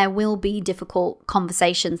time. There will be difficult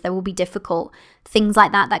conversations. There will be difficult things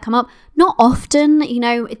like that come up. Not often,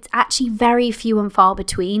 it's actually very few and far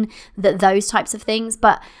between those types of things.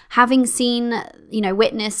 But having seen,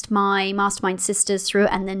 witnessed my mastermind sisters through it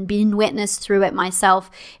and then been witnessed through it myself,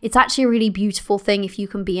 it's actually a really beautiful thing if you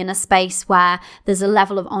can be in a space where there's a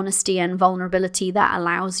level of honesty and vulnerability that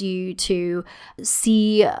allows you to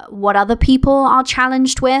see what other people are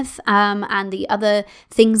challenged with and the other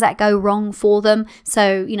things that go wrong for them.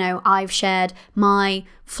 So, I've shared my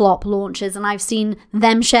flop launches and I've seen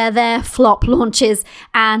them share their flop launches,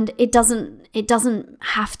 and it doesn't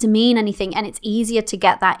have to mean anything. And it's easier to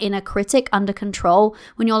get that inner critic under control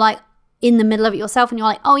when you're like in the middle of it yourself and you're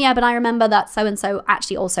like, oh yeah, but I remember that so-and-so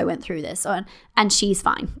actually also went through this and she's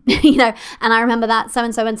fine, and I remember that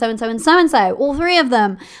so-and-so and so-and-so and so-and-so, all three of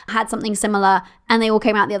them had something similar and they all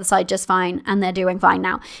came out the other side just fine and they're doing fine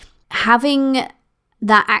now. Having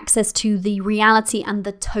that access to the reality and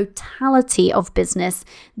the totality of business,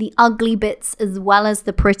 the ugly bits as well as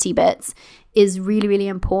the pretty bits, is really, really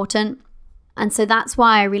important. And so that's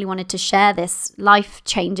why I really wanted to share this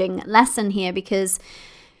life-changing lesson here, because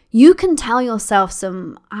you can tell yourself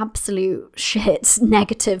some absolute shit,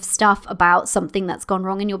 negative stuff about something that's gone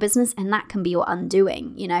wrong in your business, and that can be your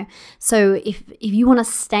undoing, So if you want to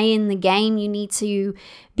stay in the game, you need to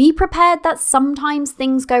be prepared that sometimes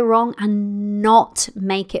things go wrong and not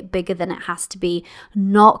make it bigger than it has to be,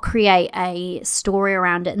 not create a story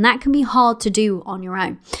around it. And that can be hard to do on your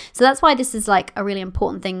own. So that's why this is like a really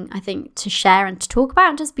important thing, I think, to share and to talk about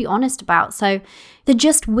and just be honest about. So there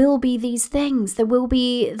just will be these things. There will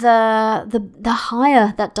be the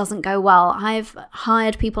hire that doesn't go well. I've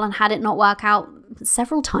hired people and had it not work out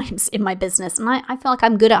several times in my business. And I feel like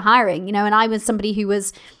I'm good at hiring, and I was somebody who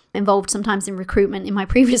was involved sometimes in recruitment in my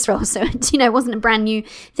previous role. So, it wasn't a brand new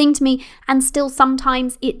thing to me. And still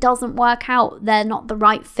sometimes it doesn't work out. They're not the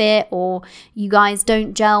right fit, or you guys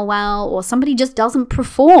don't gel well, or somebody just doesn't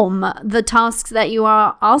perform the tasks that you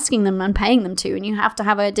are asking them and paying them to. And you have to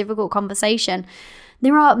have a difficult conversation.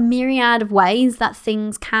 There are a myriad of ways that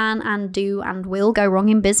things can and do and will go wrong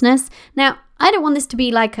in business. Now, I don't want this to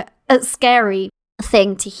be like a scary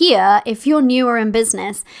thing to hear. If you're newer in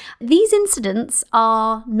business, these incidents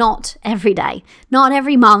are not every day, not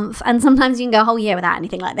every month, and sometimes you can go a whole year without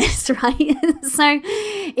anything like this, right? So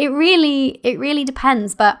it really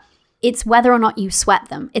depends, but it's whether or not you sweat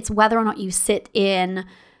them. It's whether or not you sit in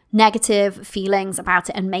negative feelings about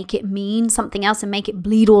it and make it mean something else and make it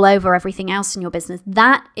bleed all over everything else in your business.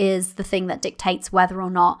 That is the thing that dictates whether or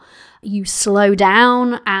not you slow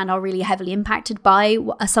down and are really heavily impacted by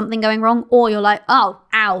something going wrong, or you're like, oh,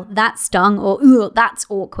 ow, that stung, or ooh, that's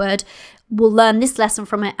awkward. We'll learn this lesson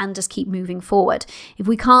from it and just keep moving forward. If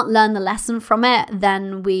we can't learn the lesson from it,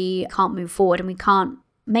 then we can't move forward and we can't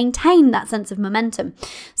maintain that sense of momentum.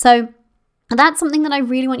 So that's something that I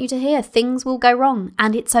really want you to hear. Things will go wrong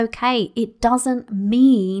and it's okay. It doesn't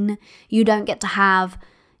mean you don't get to have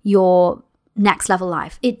your next level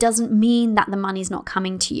life. It doesn't mean that the money's not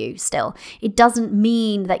coming to you still. It doesn't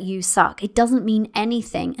mean that you suck. It doesn't mean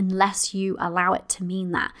anything unless you allow it to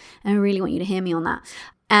mean that. And I really want you to hear me on that.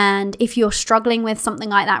 And if you're struggling with something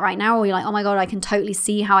like that right now, or you're like, oh my God, I can totally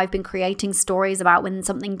see how I've been creating stories about when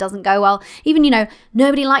something doesn't go well. Even,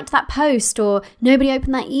 nobody liked that post or nobody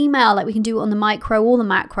opened that email. Like, we can do it on the micro or the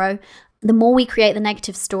macro. The more we create the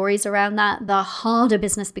negative stories around that, the harder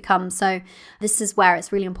business becomes. So this is where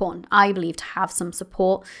it's really important, I believe, to have some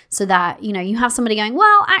support so that, you have somebody going,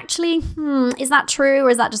 well, actually, is that true? Or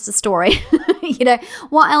is that just a story?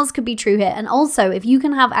 What else could be true here? And also, if you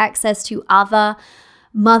can have access to other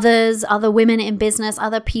mothers, other women in business,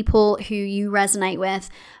 other people who you resonate with,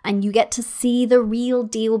 and you get to see the real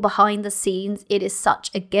deal behind the scenes, it is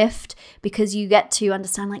such a gift because you get to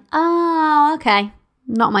understand like, oh, okay,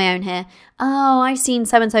 not my own here. Oh, I've seen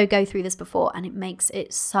so-and-so go through this before, and it makes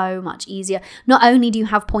it so much easier. Not only do you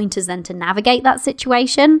have pointers then to navigate that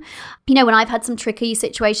situation, when I've had some tricky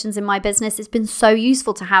situations in my business, it's been so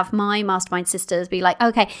useful to have my mastermind sisters be like,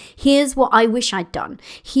 okay, here's what I wish I'd done.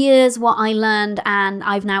 Here's what I learned and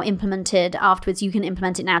I've now implemented afterwards. You can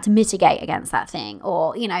implement it now to mitigate against that thing.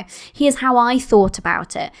 Or, here's how I thought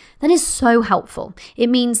about it. That is so helpful. It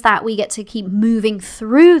means that we get to keep moving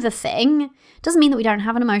through the thing. Doesn't mean that we don't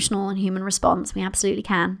have an emotional and human response. We absolutely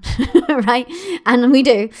can, right? And we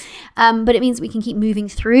do. But it means we can keep moving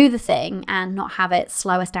through the thing and not have it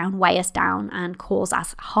slow us down, weigh us down, and cause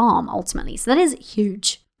us harm ultimately. So that is a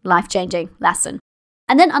huge, life-changing lesson.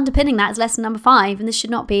 And then underpinning that is lesson number 5, and this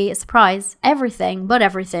should not be a surprise. Everything but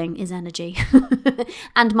everything is energy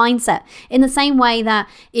and mindset. In the same way that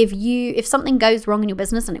if something goes wrong in your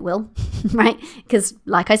business, and it will, right? Because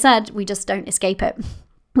like I said, we just don't escape it.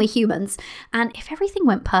 We're humans. And if everything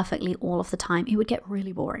went perfectly all of the time, it would get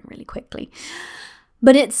really boring really quickly.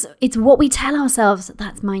 But it's what we tell ourselves,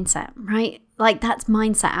 that's mindset, right? Like, that's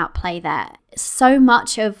mindset at play there. So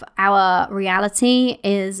much of our reality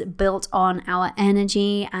is built on our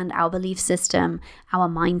energy and our belief system, our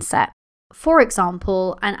mindset. For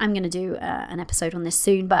example, and I'm going to do an episode on this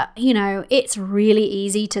soon, but it's really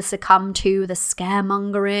easy to succumb to the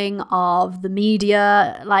scaremongering of the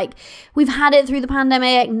media. Like, we've had it through the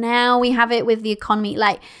pandemic. Now we have it with the economy.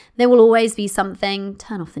 Like, there will always be something.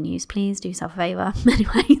 Turn off the news, please. Do yourself a favor.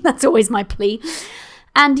 Anyway, that's always my plea.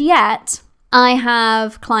 And yet, I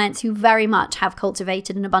have clients who very much have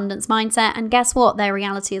cultivated an abundance mindset, and guess what? Their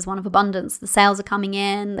reality is one of abundance. The sales are coming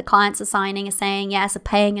in, the clients are signing, are saying yes, are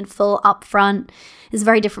paying in full upfront. It's a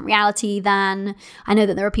very different reality than, I know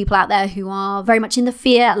that there are people out there who are very much in the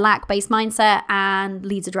fear, lack-based mindset, and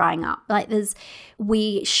leads are drying up.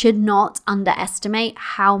 We should not underestimate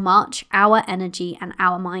how much our energy and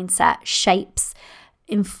our mindset shapes,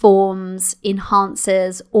 informs,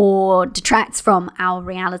 enhances, or detracts from our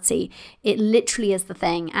reality. It literally is the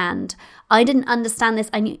thing. And I didn't understand this.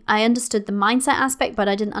 I understood the mindset aspect, but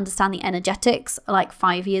I didn't understand the energetics like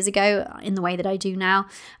 5 years ago in the way that I do now.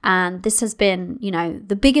 And this has been,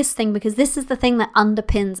 the biggest thing, because this is the thing that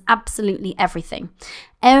underpins absolutely everything.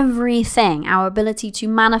 Everything, our ability to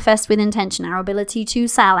manifest with intention, our ability to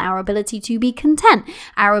sell, our ability to be content,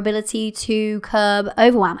 our ability to curb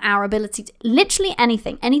overwhelm, our ability to literally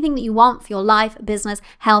anything that you want for your life, business,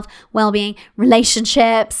 health, well-being,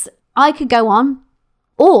 relationships. I could go on,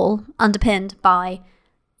 all underpinned by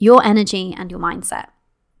your energy and your mindset.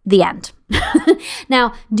 The end.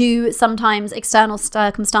 Now, do sometimes external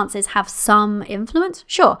circumstances have some influence?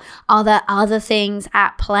 Sure. Are there other things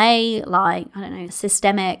at play, like,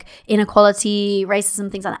 systemic inequality,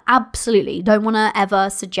 racism, things like that? Absolutely. Don't want to ever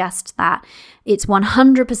suggest that it's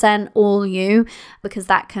 100% all you, because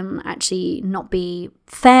that can actually not be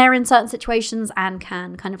fair in certain situations and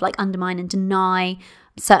can kind of undermine and deny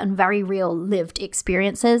certain very real lived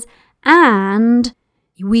experiences. And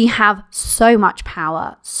we have so much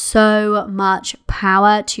power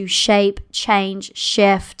to shape, change,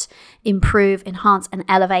 shift, improve, enhance, and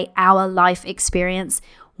elevate our life experience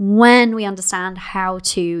when we understand how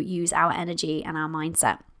to use our energy and our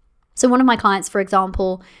mindset. So one of my clients, for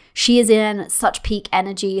example, She is in such peak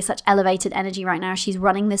energy, such elevated energy right now. She's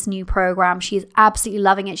running this new program. She is absolutely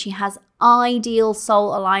loving it. She has ideal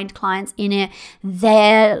soul aligned clients in it.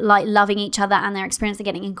 They're like loving each other and their experience. They're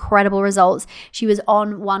getting incredible results. She was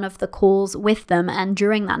on one of the calls with them, and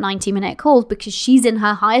during that 90-minute call, because she's in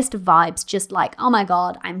her highest of vibes, just like, oh my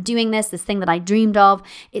God, I'm doing this thing that I dreamed of.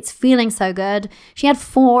 It's feeling so good. She had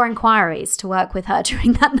 4 inquiries to work with her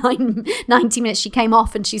during that 90 minutes. She came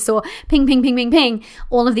off and she saw ping, ping, ping, ping, ping,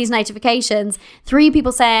 all of these notifications. 3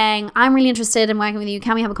 people saying, I'm really interested in working with you.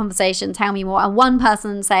 Can we have a conversation? Tell me more. And 1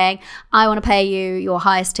 person saying, I want to pay you your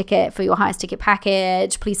highest ticket for your highest ticket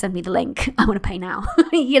package. Please send me the link. I want to pay now.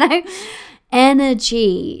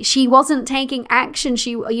 Energy. She wasn't taking action,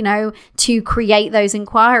 to create those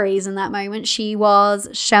inquiries in that moment. She was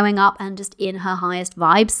showing up and just in her highest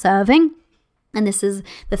vibe, serving. And this is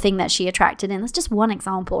the thing that she attracted in. That's just one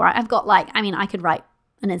example, right? I've got I could write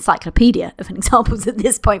an encyclopedia of examples at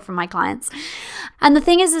this point from my clients. And the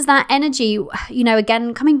thing is that energy,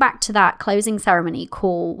 again, coming back to that closing ceremony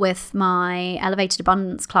call with my Elevated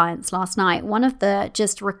Abundance clients last night, one of the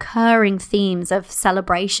just recurring themes of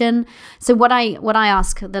celebration. So what I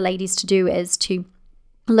ask the ladies to do is to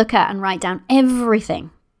look at and write down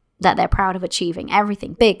everything that they're proud of achieving,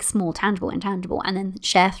 everything, big, small, tangible, intangible, and then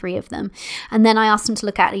share 3 of them. And then I ask them to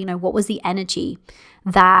look at, what was the energy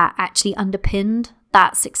that actually underpinned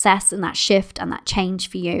that success and that shift and that change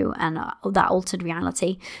for you and that altered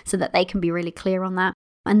reality, so that they can be really clear on that.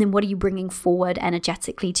 And then what are you bringing forward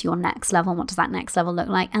energetically to your next level? And what does that next level look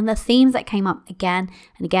like? And the themes that came up again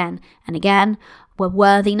and again and again were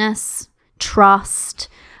worthiness, trust,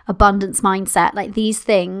 abundance mindset. Like these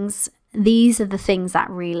things, these are the things that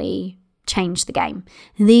really change the game.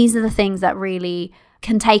 These are the things that really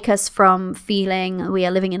can take us from feeling we are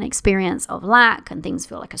living an experience of lack and things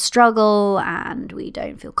feel like a struggle and we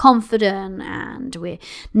don't feel confident and we're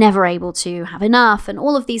never able to have enough, and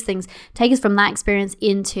all of these things take us from that experience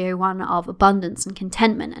into one of abundance and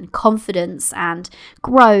contentment and confidence and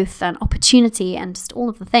growth and opportunity and just all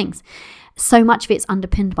of the things. So much of it's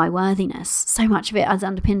underpinned by worthiness. So much of it is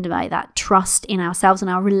underpinned by that trust in ourselves and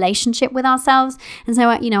our relationship with ourselves. And so,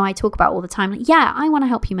 I talk about all the time, I want to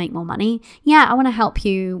help you make more money. Yeah, I want to help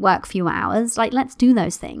you work fewer hours. Let's do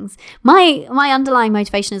those things. My underlying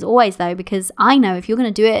motivation is always, though, because I know if you're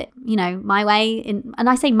going to do it, my way, and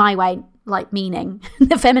I say my way, meaning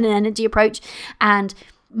the feminine energy approach, and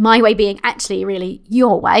my way being actually really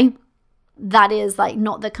your way. That is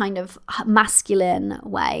not the kind of masculine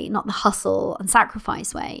way, not the hustle and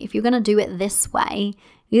sacrifice way. If you're going to do it this way,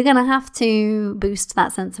 you're going to have to boost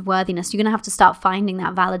that sense of worthiness. You're going to have to start finding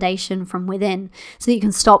that validation from within so that you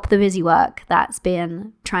can stop the busy work that's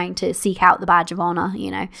been trying to seek out the badge of honor,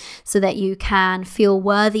 so that you can feel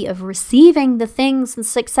worthy of receiving the things, the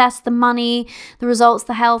success, the money, the results,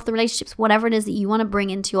 the health, the relationships, whatever it is that you want to bring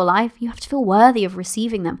into your life. You have to feel worthy of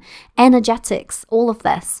receiving them. Energetics, all of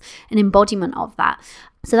this, an embodiment of that.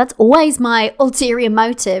 So that's always my ulterior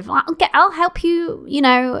motive. I'll help you,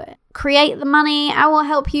 create the money. I will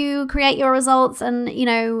help you create your results and,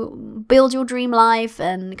 build your dream life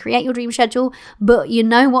and create your dream schedule. But you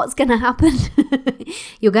know what's going to happen?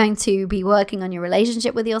 You're going to be working on your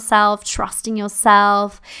relationship with yourself, trusting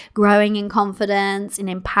yourself, growing in confidence, in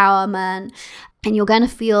empowerment. And you're going to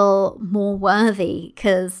feel more worthy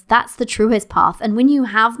because that's the truest path. And when you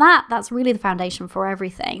have that, that's really the foundation for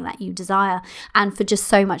everything that you desire and for just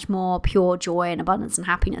so much more pure joy and abundance and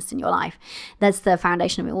happiness in your life. That's the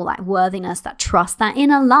foundation of it all, that worthiness, that trust, that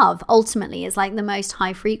inner love ultimately is the most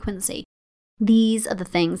high frequency. These are the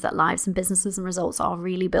things that lives and businesses and results are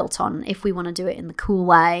really built on if we want to do it in the cool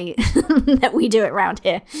way that we do it around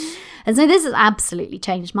here. And so this has absolutely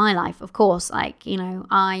changed my life, of course.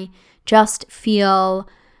 I just feel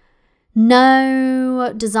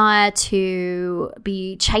no desire to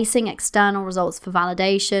be chasing external results for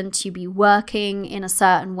validation, to be working in a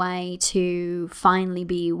certain way to finally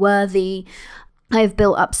be worthy. I've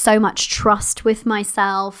built up so much trust with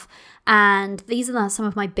myself, and these are some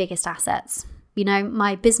of my biggest assets.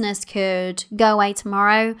 My business could go away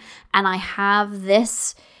tomorrow, and I have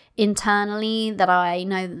this internally that I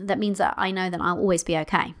know, that means that I know that I'll always be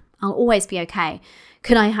okay. I'll always be okay.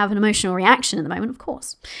 Could I have an emotional reaction in the moment? Of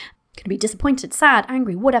course. Could I be disappointed, sad,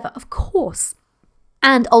 angry, whatever? Of course.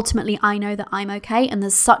 And ultimately, I know that I'm okay. And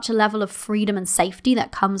there's such a level of freedom and safety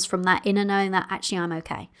that comes from that inner knowing that actually I'm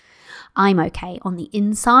okay. I'm okay on the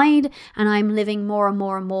inside, and I'm living more and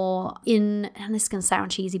more and more in, and this is going to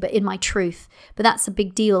sound cheesy, but in my truth. But that's a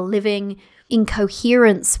big deal, living in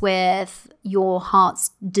coherence with your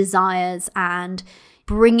heart's desires and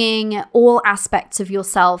bringing all aspects of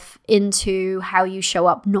yourself into how you show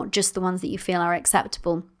up, not just the ones that you feel are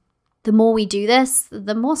acceptable. the more we do this,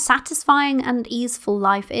 the more satisfying and easeful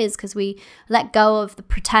life is, because we let go of the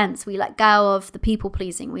pretense, we let go of the people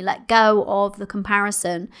pleasing, we let go of the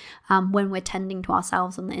comparison when we're tending to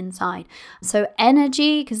ourselves on the inside. So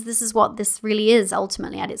energy, because this is what this really is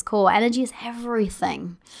ultimately at its core, energy is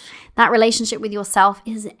everything. That relationship with yourself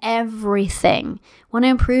is everything. Want to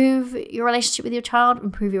improve your relationship with your child?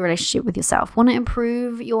 Improve your relationship with yourself. Want to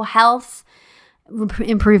improve your health?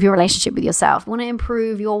 Improve your relationship with yourself. Want to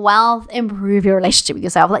improve your wealth? Improve your relationship with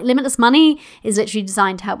yourself. Like Limitless Money is literally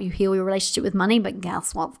designed to help you heal your relationship with money, but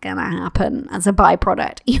guess what's going to happen as a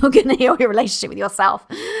byproduct? You're going to heal your relationship with yourself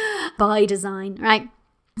by design, right?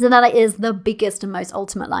 So that is the biggest and most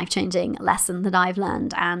ultimate life-changing lesson that I've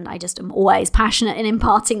learned. And I just am always passionate in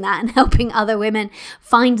imparting that and helping other women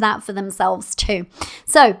find that for themselves too.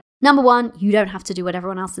 So number 1, you don't have to do what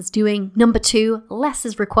everyone else is doing. Number 2, less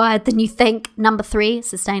is required than you think. Number 3,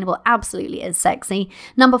 sustainable absolutely is sexy.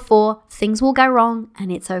 Number 4, things will go wrong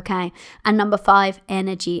and it's okay. And number 5,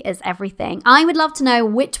 energy is everything. I would love to know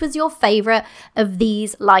which was your favorite of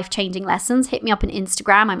these life-changing lessons. Hit me up on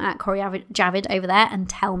Instagram. I'm at Cori Javid over there, and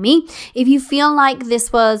tell me. If you feel like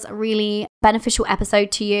this was a really beneficial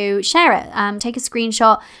episode to you, share it. Take a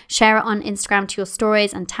screenshot, share it on Instagram to your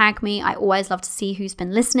stories and tag me. I always love to see who's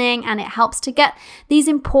been listening, and it helps to get these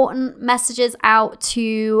important messages out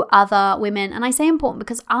to other women. And I say important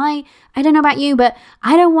because I don't know about you, but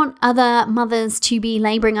I don't want other mothers to be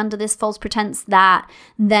laboring under this false pretense that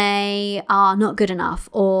they are not good enough,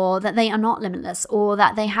 or that they are not limitless, or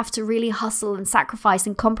that they have to really hustle and sacrifice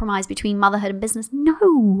and compromise between motherhood and business.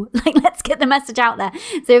 No, let's get the message out there.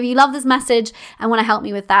 So if you love this message and want to help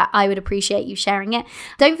me with that, I would appreciate you sharing it.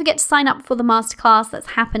 Don't forget to sign up for the masterclass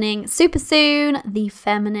that's happening super soon, The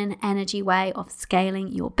Feminine Energy Way of Scaling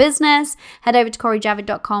Your Business. Head over to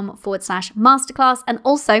corijavid.com/masterclass. And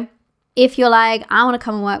also, if you're like, I want to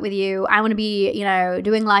come and work with you, I want to be,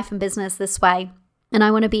 doing life and business this way, and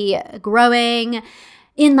I want to be growing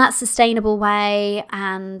in that sustainable way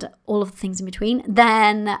and all of the things in between,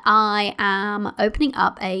 then I am opening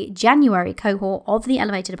up a January cohort of the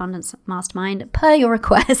Elevated Abundance Mastermind per your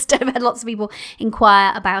request. I've had lots of people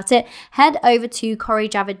inquire about it. Head over to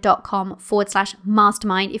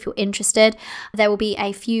corijavid.com/mastermind if you're interested. There will be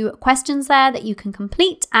a few questions there that you can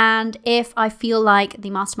complete, and if I feel like the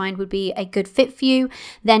mastermind would be a good fit for you,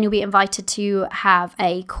 then you'll be invited to have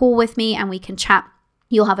a call with me and we can chat.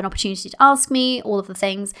 You'll have an opportunity to ask me all of the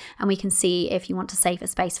things, and we can see if you want to save a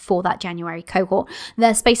space for that January cohort.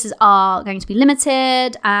 The spaces are going to be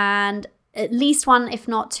limited, and at least 1, if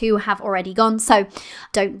not 2, have already gone. So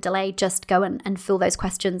don't delay, just go and fill those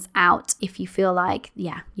questions out if you feel like,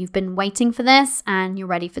 you've been waiting for this and you're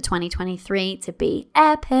ready for 2023 to be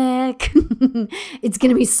epic. It's going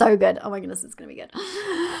to be so good. Oh my goodness, it's going to be good.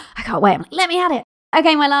 I can't wait. Let me at it.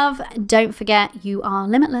 Okay, my love, don't forget you are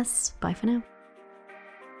limitless. Bye for now.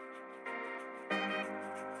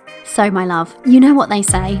 So my love, you know what they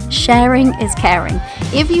say, sharing is caring.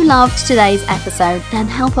 If you loved today's episode, then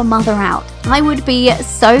help a mother out. I would be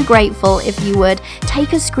so grateful if you would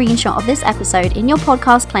take a screenshot of this episode in your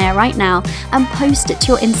podcast player right now and post it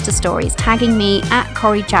to your Insta stories, tagging me at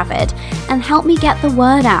Cori Javid, and help me get the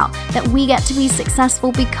word out that we get to be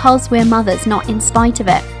successful because we're mothers, not in spite of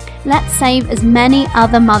it. Let's save as many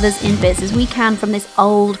other mothers in biz as we can from this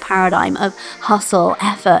old paradigm of hustle,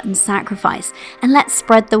 effort, and sacrifice. And let's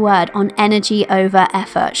spread the word on energy over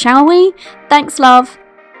effort, shall we? Thanks, love.